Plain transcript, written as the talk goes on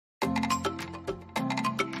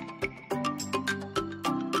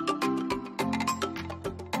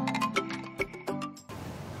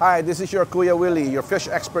Hi, this is your Kuya Willy, your fish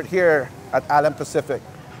expert here at Allen Pacific.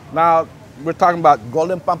 Now, we're talking about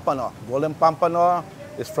golden pampano. Golden pampano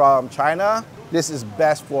is from China. This is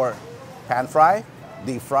best for pan fry,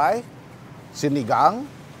 deep fry, sinigang,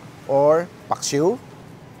 or paksiw.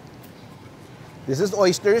 This is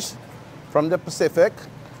oysters from the Pacific,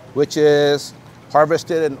 which is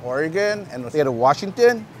harvested in Oregon and the state of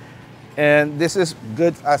Washington. And this is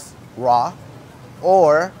good as raw,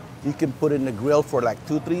 or you can put it in the grill for like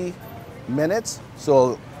 2-3 minutes,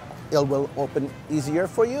 so it will open easier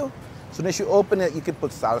for you. So as you open it, you can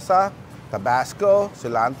put salsa, Tabasco,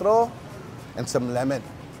 cilantro, and some lemon.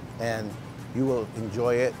 And you will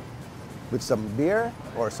enjoy it with some beer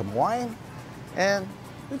or some wine and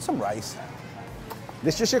with some rice.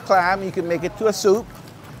 This is your clam. You can make it to a soup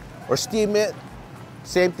or steam it.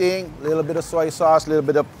 Same thing, a little bit of soy sauce, a little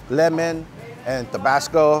bit of lemon and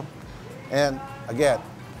Tabasco. And again,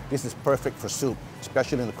 this is perfect for soup,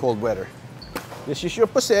 especially in the cold weather. This is your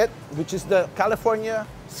posset, which is the California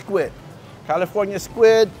squid. California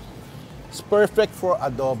squid is perfect for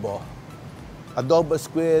adobo. Adobo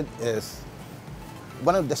squid is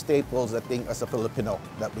one of the staples, I think, as a Filipino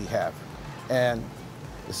that we have. And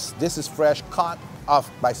this is fresh, caught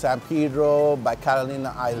off by San Pedro, by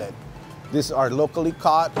Catalina Island. These are locally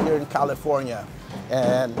caught here in California.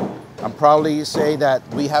 And I'm proudly say that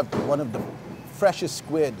we have one of the freshest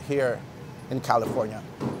squid here in California,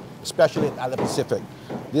 especially at Allen Pacific.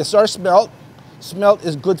 These are smelt. Smelt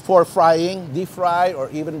is good for frying, deep fry, or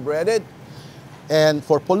even breaded. And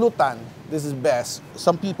for pulutan, this is best.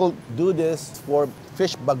 Some people do this for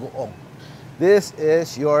fish bagoong. This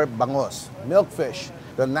is your bangos, milkfish,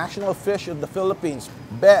 the national fish of the Philippines.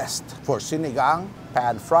 Best for sinigang,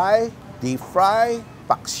 pan fry, deep fry,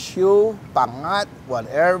 paksiw, pangat,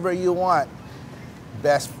 whatever you want.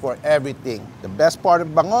 Best for everything. The best part of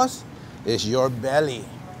bangos is your belly.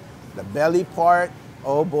 The belly part,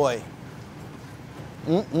 oh boy.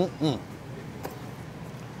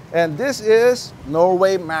 And this is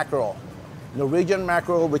Norway mackerel. Norwegian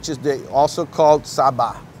mackerel, which is also called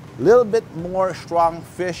saba. Little bit more strong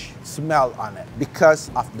fish smell on it because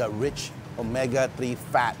of the rich omega-3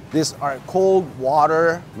 fat. These are cold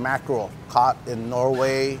water mackerel caught in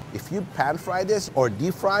Norway. If you pan fry this or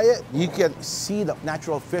deep fry it, you can see the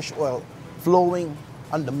natural fish oil flowing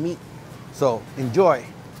on the meat. So enjoy.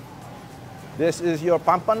 This is your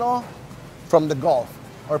pampano from the Gulf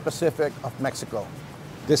or Pacific of Mexico.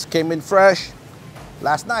 This came in fresh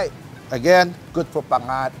last night. Again, good for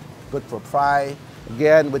pangat, good for fry.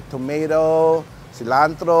 Again, with tomato,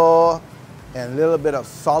 cilantro, and a little bit of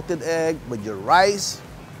salted egg with your rice.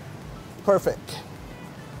 Perfect.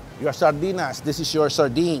 Your sardinas, this is your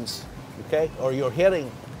sardines, okay? Or your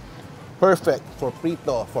herring. Perfect for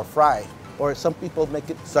prito, for fry. Or some people make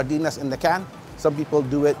it sardinas in the can. Some people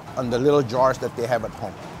do it on the little jars that they have at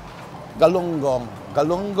home. Galunggong.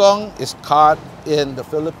 Galunggong is caught in the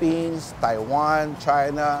Philippines, Taiwan,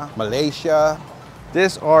 China, Malaysia.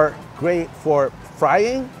 These are great for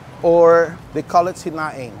frying, or they call it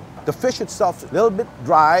sinaing. The fish itself is a little bit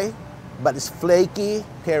dry, but it's flaky.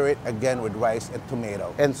 Pair it again with rice and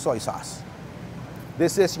tomato and soy sauce.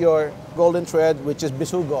 This is your golden thread, which is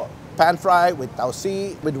bisugo. Pan fry with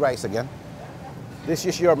tausi, with rice again. This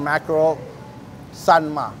is your mackerel,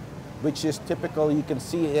 sanma, which is typical. You can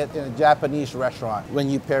see it in a Japanese restaurant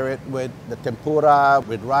when you pair it with the tempura,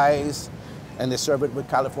 with rice, and they serve it with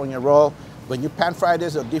California roll. When you pan fry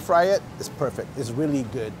this or deep fry it, it's perfect. It's really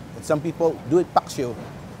good. And some people do it paksiw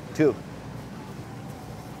too.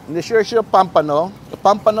 And this is your pampano. The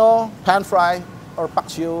pampano, pan fry, or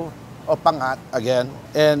paksiw, or pangat again.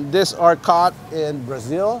 And these are caught in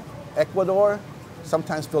Brazil, Ecuador,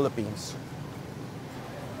 sometimes Philippines.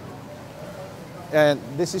 And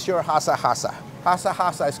this is your hasa-hasa.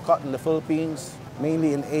 Hasa-hasa is caught in the Philippines,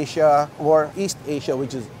 mainly in Asia or East Asia,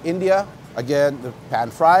 which is India. Again, the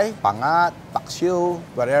pan fry, pangat, paksiw,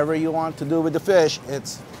 whatever you want to do with the fish,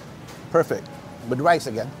 it's perfect. With rice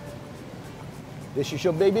again. This is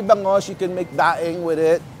your baby bangos. You can make daing with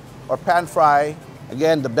it or pan fry.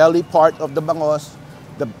 Again, the belly part of the bangos,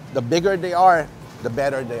 the bigger they are, the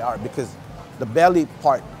better they are, because the belly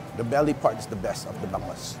part is the best of the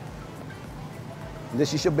bangos.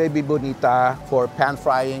 This is your baby bonita for pan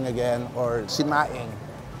frying again, or sinaing,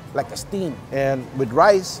 like a steam. And with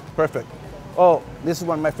rice, perfect. Oh, this is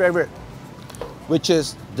one of my favorite, which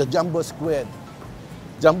is the jumbo squid.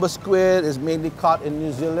 Jumbo squid is mainly caught in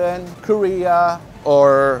New Zealand, Korea,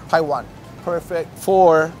 or Taiwan. Perfect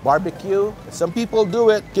for barbecue. Some people do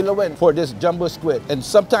it kilawin for this jumbo squid. And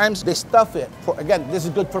sometimes they stuff it. Again, this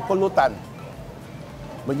is good for pulutan.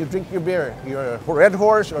 When you drink your beer, your Red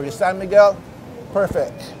Horse or your San Miguel,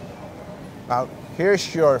 Perfect. Now,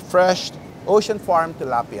 here's your fresh ocean farm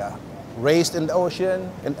tilapia. Raised in the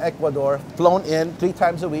ocean in Ecuador, flown in 3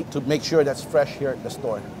 times a week to make sure that's fresh here at the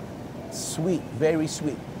store. Sweet,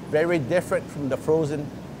 very different from the frozen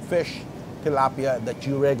fish tilapia that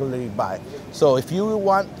you regularly buy. So if you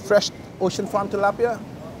want fresh ocean farm tilapia,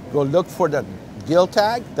 go look for the gill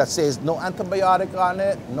tag that says no antibiotic on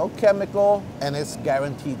it, no chemical, and it's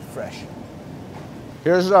guaranteed fresh.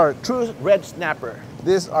 Here's our true red snapper.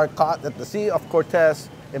 These are caught at the Sea of Cortez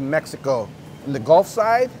in Mexico, in the Gulf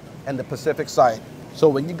side and the Pacific side. So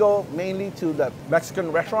when you go mainly to the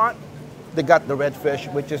Mexican restaurant, they got the red fish,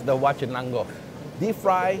 which is the huachinango. Deep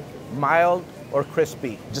fry, mild or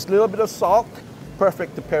crispy. Just a little bit of salt,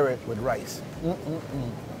 perfect to pair it with rice.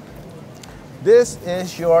 This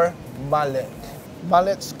is your mullet.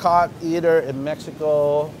 Mullet's caught either in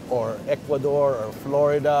Mexico or Ecuador or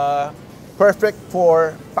Florida. Perfect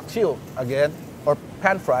for paksiw again, or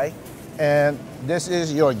pan fry. And this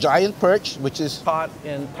is your giant perch, which is caught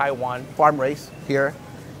in Taiwan, farm raised here.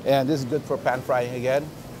 And this is good for pan frying again,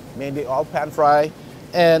 mainly all pan fry.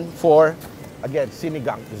 And for, again,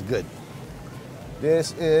 sinigang is good.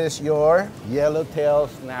 This is your yellowtail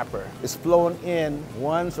snapper. It's flown in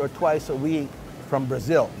once or twice a week from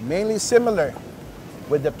Brazil, mainly similar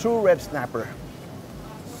with the true red snapper.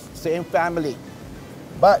 Same family,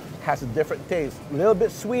 but has a different taste, a little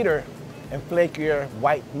bit sweeter and flakier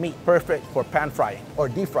white meat, perfect for pan fry or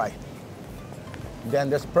deep fry.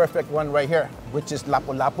 Then there's perfect one right here, which is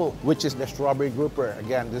lapu-lapu, which is the strawberry grouper.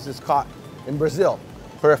 Again, this is caught in Brazil,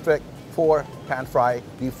 perfect for pan fry,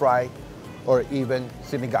 deep fry, or even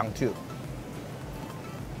sinigang too.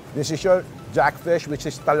 This is your jackfish, which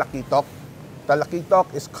is talakitok.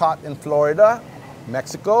 Talakitok is caught in Florida,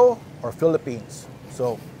 Mexico, or Philippines.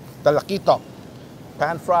 So talakitok,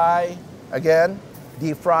 pan fry, again,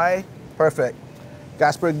 deep fry, perfect.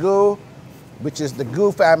 Gasper goo, which is the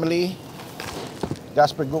goo family.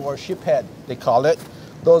 Gasper goo or sheephead, they call it.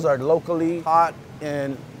 Those are locally caught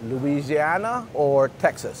in Louisiana or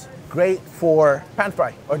Texas. Great for pan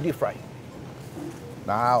fry or deep fry.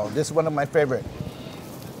 Now, this is one of my favorite.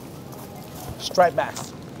 Striped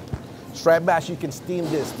bass. Striped bass, you can steam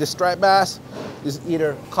this. This striped bass is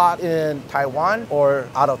either caught in Taiwan or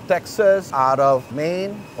out of Texas, out of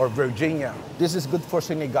Maine, or Virginia. This is good for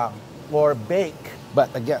sinigang or bake.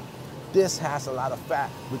 But again, this has a lot of fat,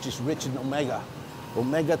 which is rich in omega.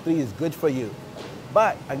 Omega-3 is good for you.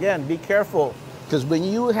 But again, be careful, because when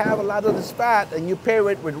you have a lot of this fat and you pair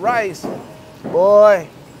it with rice, boy,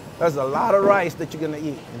 there's a lot of rice that you're gonna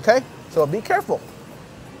eat, okay? So be careful.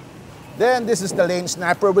 Then this is the lane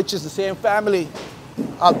snapper, which is the same family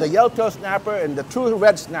of the yellowtail snapper and the true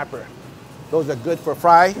red snapper. Those are good for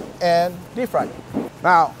fry and deep fry.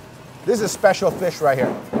 Now, this is a special fish right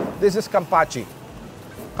here. This is campachi.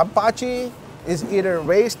 Campachi is either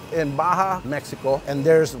raised in Baja, Mexico, and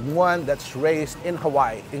there's one that's raised in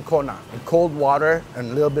Hawaii, in Kona, in cold water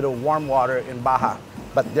and a little bit of warm water in Baja.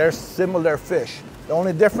 But they're similar fish. The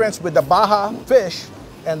only difference with the Baja fish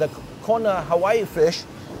and the Kona Hawaii fish,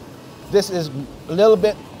 this is a little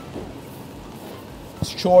bit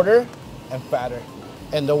shorter and fatter.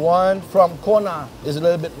 And the one from Kona is a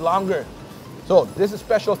little bit longer. So this is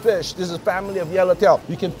special fish. This is a family of yellowtail.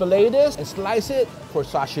 You can fillet this and slice it for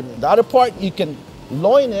sashimi. The other part, you can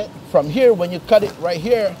loin it from here when you cut it right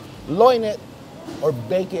here, loin it or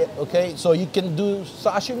bake it, okay? So you can do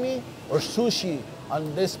sashimi or sushi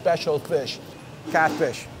on this special fish.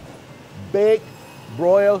 Catfish. Bake,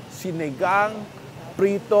 broil, sinigang,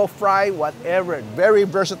 prito, fry, whatever. Very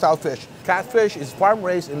versatile fish. Catfish is farm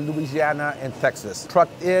raised in Louisiana and Texas.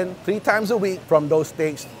 Trucked in 3 times a week from those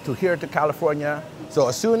states to here to California. So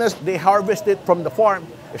as soon as they harvest it from the farm,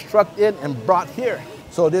 it's trucked in and brought here.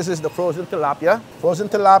 So this is the frozen tilapia. Frozen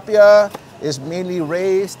tilapia is mainly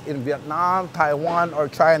raised in Vietnam, Taiwan, or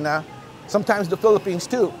China. Sometimes the Philippines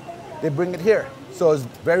too. They bring it here. So it's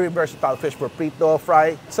very versatile fish for prito,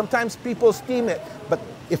 fry. Sometimes people steam it, but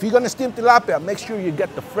if you're gonna steam tilapia, make sure you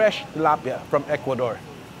get the fresh tilapia from Ecuador,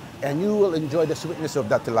 and you will enjoy the sweetness of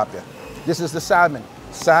that tilapia. This is the salmon.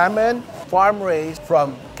 Salmon, farm raised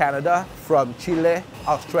from Canada, from Chile,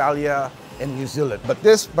 Australia, and New Zealand. But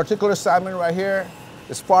this particular salmon right here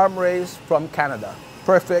is farm raised from Canada.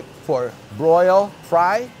 Perfect for broil,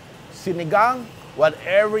 fry, sinigang,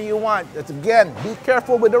 whatever you want. It's, again, be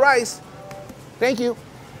careful with the rice. Thank you.